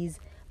of these,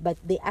 but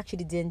they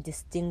actually didn't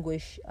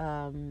distinguish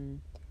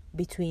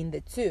between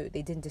the two.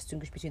 They didn't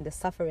distinguish between the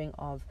suffering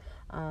of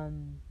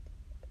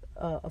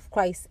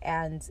Christ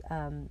and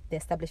the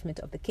establishment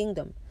of the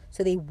kingdom.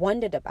 So they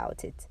wondered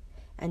about it.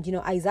 And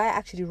Isaiah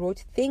actually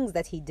wrote things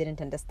that he didn't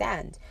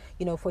understand.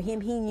 For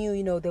him, he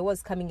knew there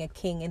was coming a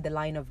king in the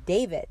line of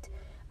David,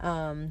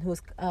 who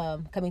was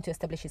coming to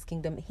establish his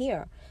kingdom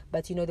here.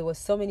 But there was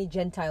so many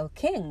Gentile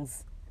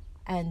kings.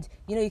 And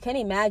you can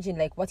imagine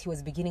like what he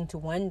was beginning to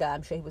wonder.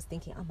 I'm sure he was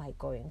thinking, am I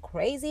going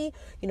crazy?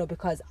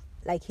 Because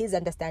like his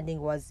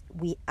understanding was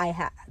there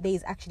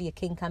is actually a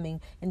king coming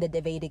in the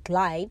Davidic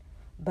line,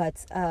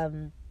 but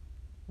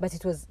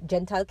it was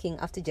Gentile king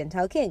after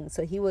Gentile king.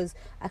 So he was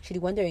actually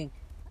wondering,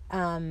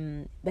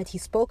 but he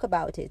spoke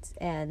about it,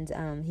 and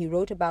he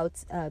wrote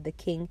about the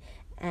king.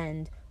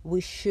 And we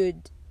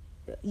should,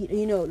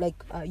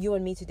 like you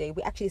and me today,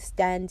 we actually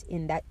stand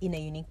in a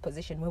unique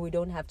position where we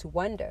don't have to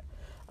wonder.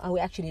 We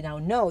actually now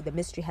know the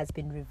mystery has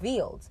been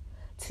revealed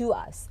to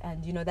us,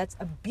 and that's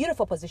a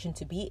beautiful position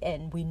to be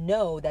in. We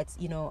know that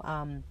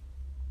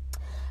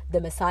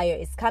the Messiah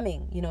is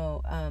coming,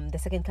 the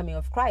second coming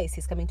of Christ.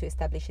 He's coming to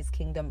establish his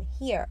kingdom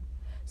here.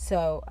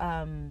 So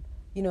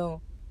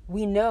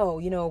we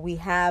know we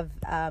have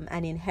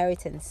an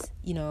inheritance.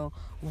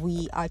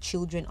 We are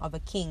children of a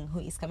king who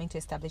is coming to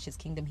establish his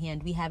kingdom here,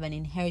 and we have an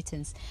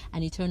inheritance,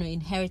 an eternal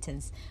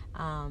inheritance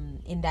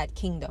in that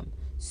kingdom.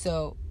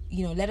 So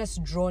let us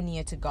draw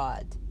near to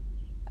God.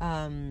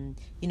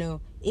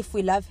 If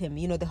we love him,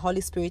 the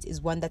Holy Spirit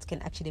is one that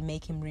can actually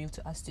make him real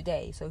to us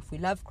today. So if we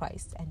love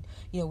Christ and,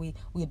 we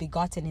are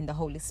begotten in the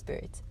Holy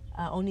Spirit,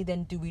 only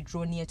then do we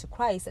draw near to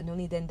Christ, and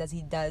only then does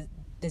he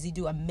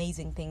do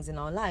amazing things in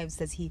our lives.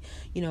 Does he,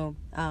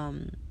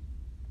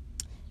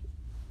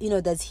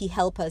 does he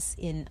help us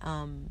in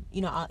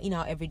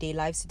our everyday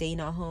lives today, in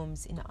our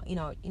homes, in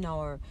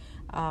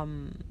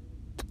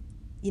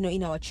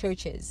our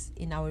churches,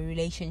 in our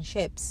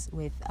relationships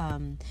with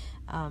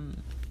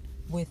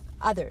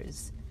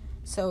others.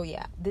 So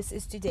this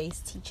is today's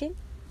teaching.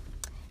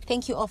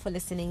 Thank you all for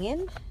listening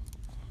in.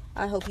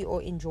 I hope you all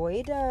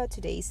enjoyed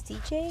today's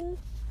teaching,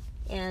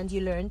 and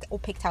you learned or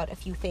picked out a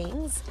few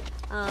things.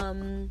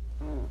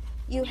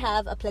 You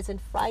have a pleasant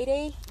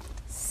Friday.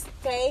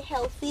 Stay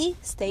healthy,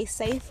 stay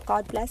safe.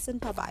 God bless, and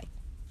bye-bye.